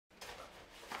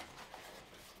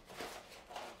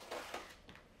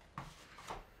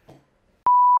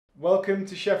Welcome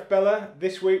to Chef Bella.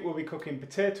 This week we'll be cooking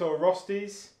potato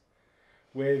rostis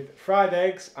with fried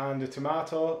eggs and a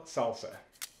tomato salsa.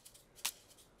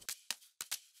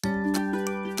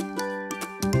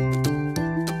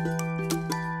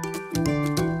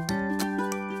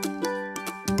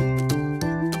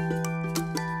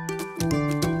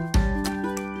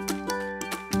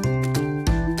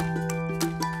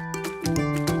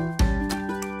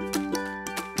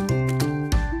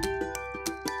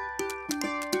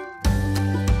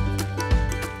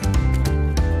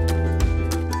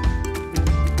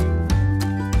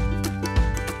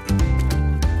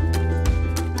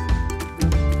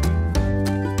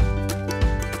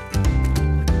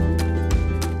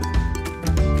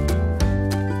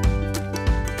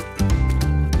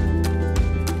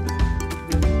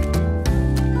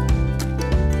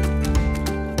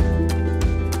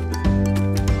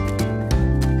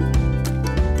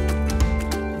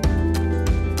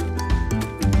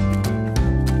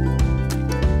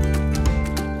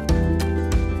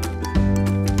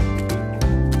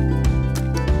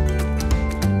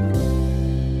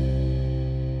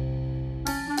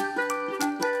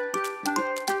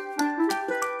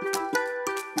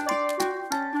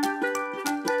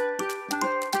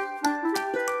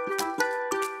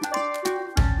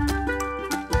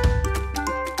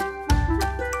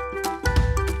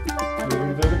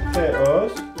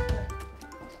 Potatoes.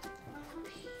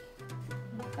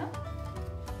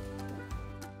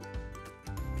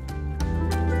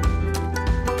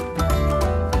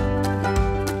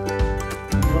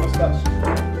 You want to start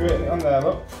grating it on there,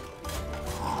 look.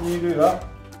 Can you do that?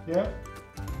 Yeah?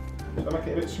 So I'll make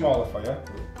it a bit smaller for you.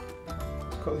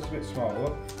 Let's cut this a bit smaller,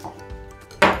 look.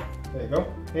 There you go.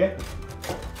 Here.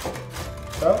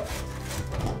 So.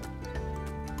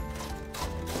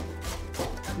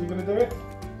 You going to do it?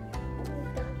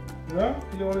 No?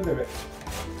 You don't want to do it?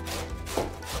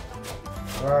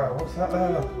 Wow, what's that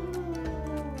there?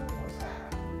 What's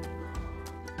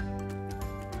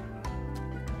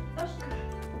that?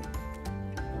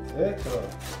 Potato.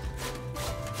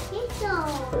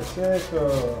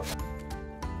 Potato.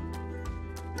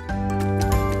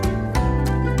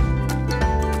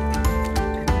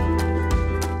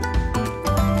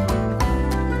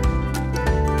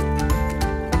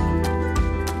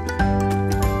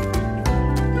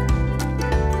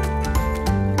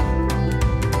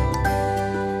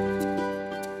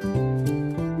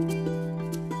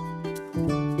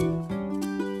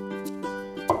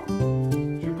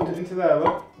 Into there,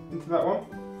 look. Into that one.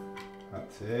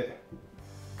 That's it.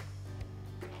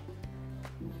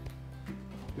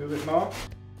 Do a bit more.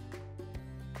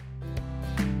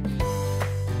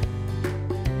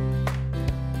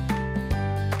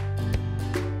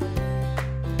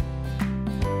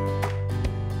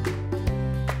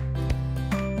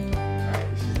 Right,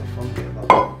 this is the front bit of that.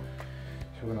 So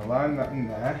we're going to line that in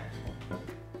there. We'll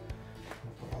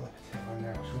put all the potato in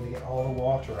there. So we're going to get all the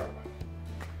water out.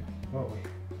 Won't we?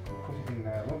 Put it in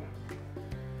there, look.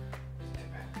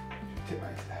 Tip it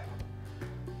into there.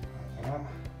 Like that.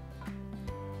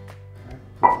 Right,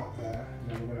 put that there. And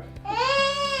then we're gonna.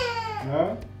 No?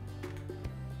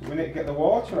 We need to get the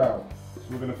water out. So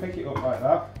we're gonna pick it up like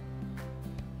that.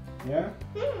 Yeah?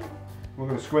 We're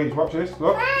gonna squeeze, watch this,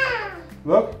 look.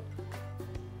 Look.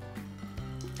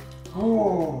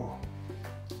 Oh!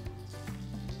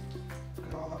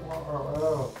 Get all that water out.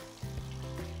 Oh.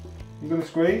 You gonna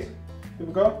squeeze? Here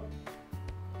we go.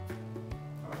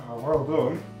 Oh, well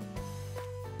done.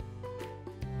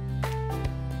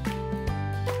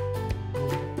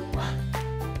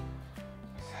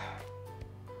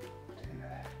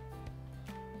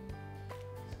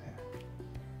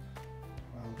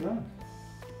 Well done.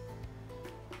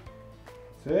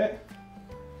 That's it.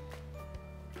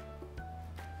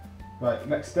 Right,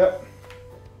 next step.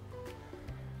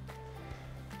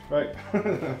 Right.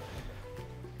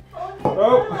 Oh!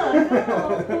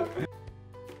 No.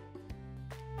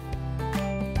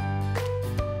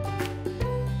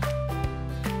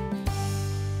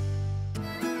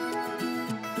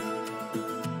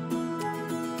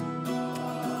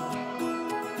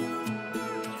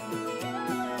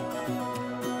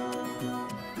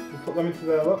 Put them into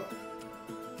there, look.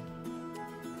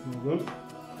 Well done.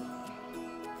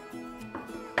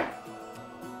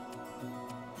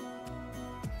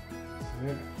 That's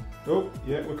it. Oh,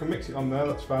 yeah, we can mix it on there,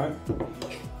 that's fine.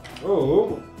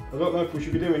 Oh, I don't know if we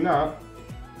should be doing that.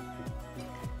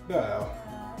 Well,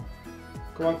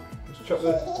 come on, let's chop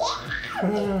this.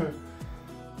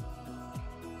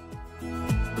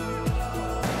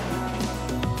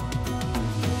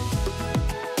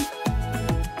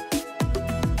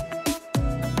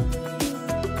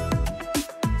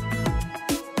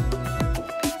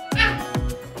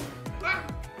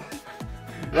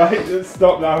 Right, let's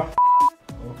stop now.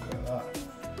 Look at that.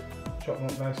 Chop them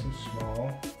up nice and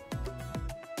small.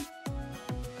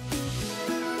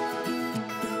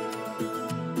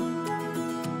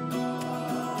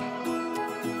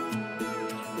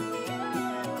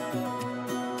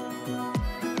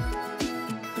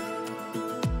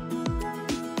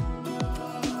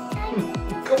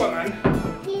 Come on then.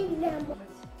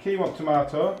 Kiwi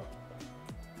tomato.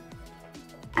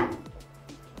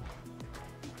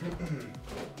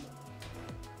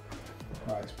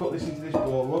 Right, let's put this into this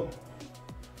bowl, look.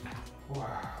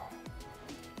 Wow.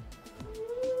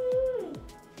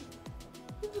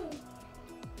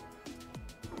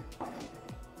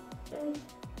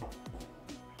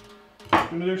 I'm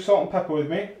going to do salt and pepper with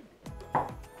me.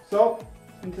 Salt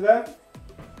into there.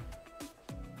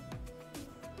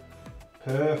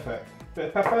 Perfect. Bit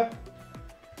of pepper.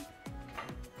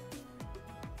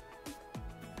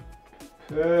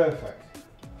 Perfect.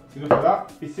 That's enough of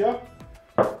that. Bisio.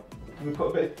 And we put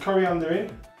a bit of coriander in.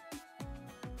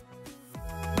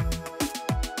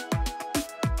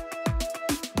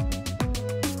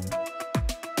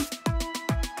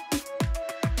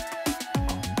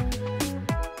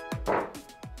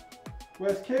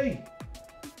 Where's Key?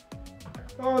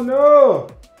 Oh no!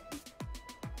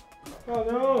 Oh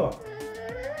no!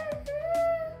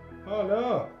 Oh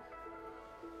no!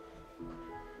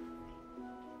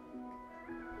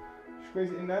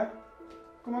 Squeeze it in there.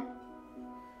 Come on.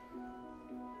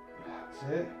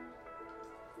 That's it.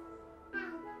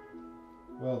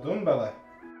 Well done, Belly.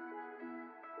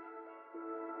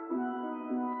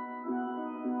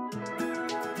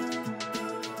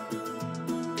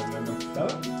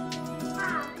 Bella?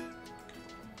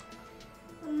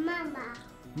 Mama.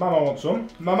 Mama wants some.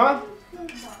 Mama?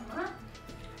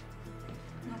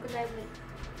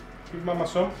 Give Mama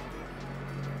some.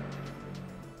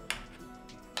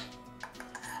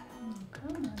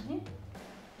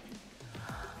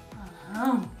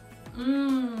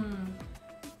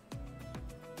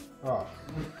 Oh.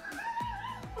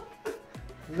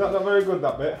 Is that not very good,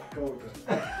 that bit? Golden.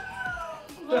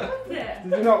 What was it?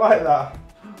 Did you not like that?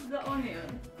 The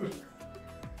onion.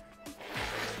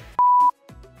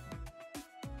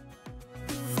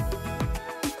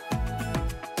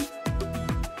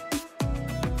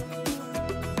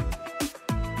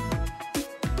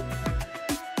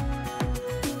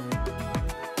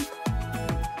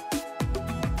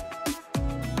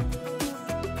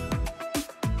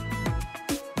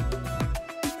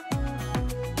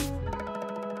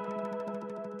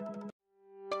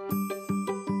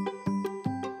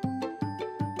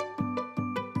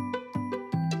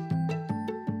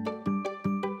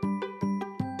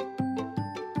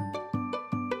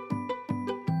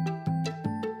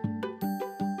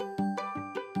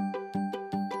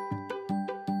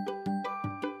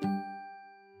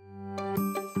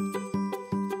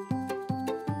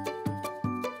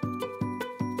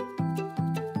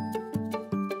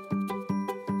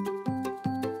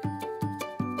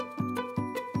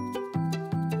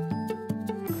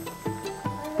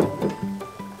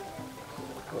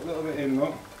 Put a little bit in,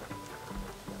 look.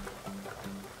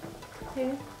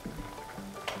 Here.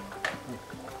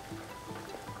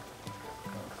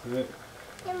 That's it.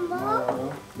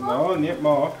 More. No, need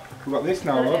more. We've got this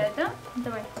now, look. Это?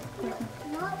 Давай.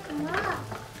 More.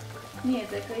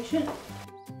 Нет, это еще.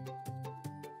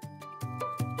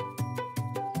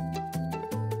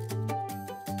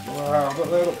 Wow, but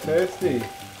they look tasty.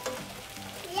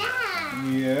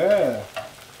 Yeah. Yeah.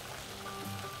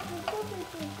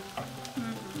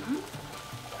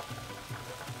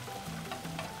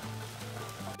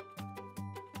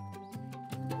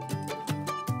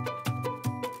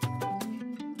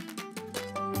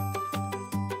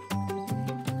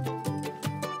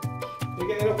 You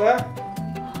getting up there?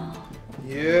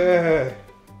 Yeah.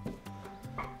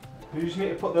 You just need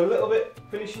to put the little bit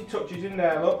finishing touches in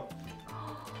there, look.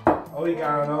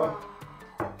 Oregano.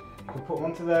 You can put them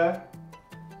onto there.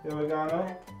 The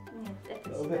oregano. Нет, это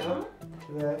A little bit, сюда. look.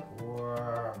 To there.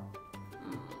 Wow.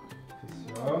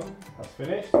 So, that's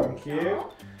finished, thank you.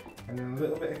 And then a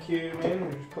little bit of cumin,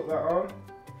 we'll just put that on.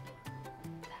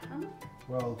 Там.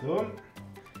 Well done.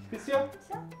 Bisio,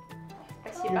 Всё.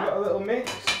 we've Спасибо. got a little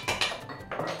mix.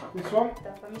 This one.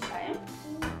 Да, помешаем.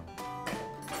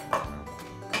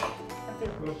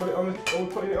 We'll put it on the, we'll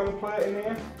put it on the plate in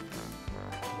here.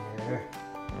 Yeah.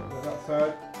 Look at that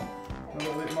side. A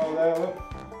little bit more there, look.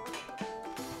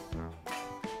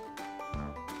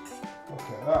 Look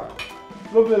at that.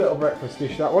 Lovely little breakfast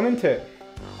dish, that one, isn't it?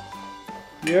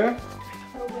 Yeah?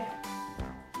 Пробуем.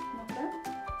 Ну-ка.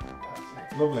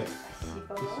 That's it. Lovely.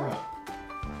 Спасибо. This one.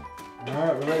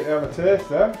 Alright, we're ready to have a taste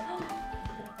then.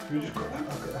 We just got that,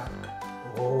 look at that.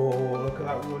 Oh, look at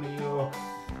that runny yolk.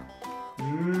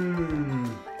 Mmm.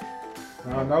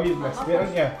 Oh, now you've messed it,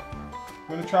 haven't you?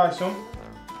 You want to try some?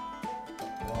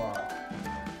 Wow.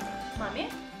 Mami?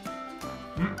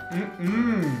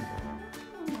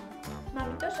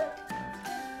 Mami też?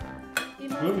 I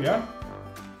mami. Good, yeah?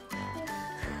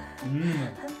 Mmm.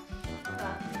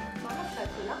 Mama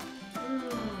przekula.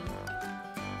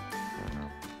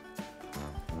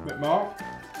 Bit more.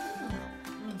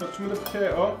 Got some of the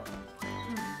potato.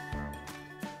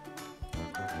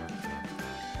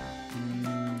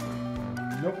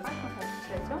 Nope.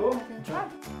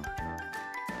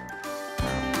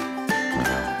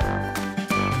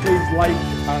 Please like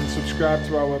and subscribe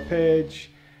to our page.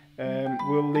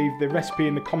 We'll leave the recipe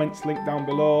in the comments link down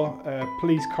below.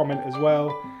 Please comment as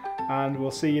well, and we'll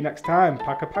see you next time.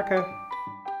 Paka paka.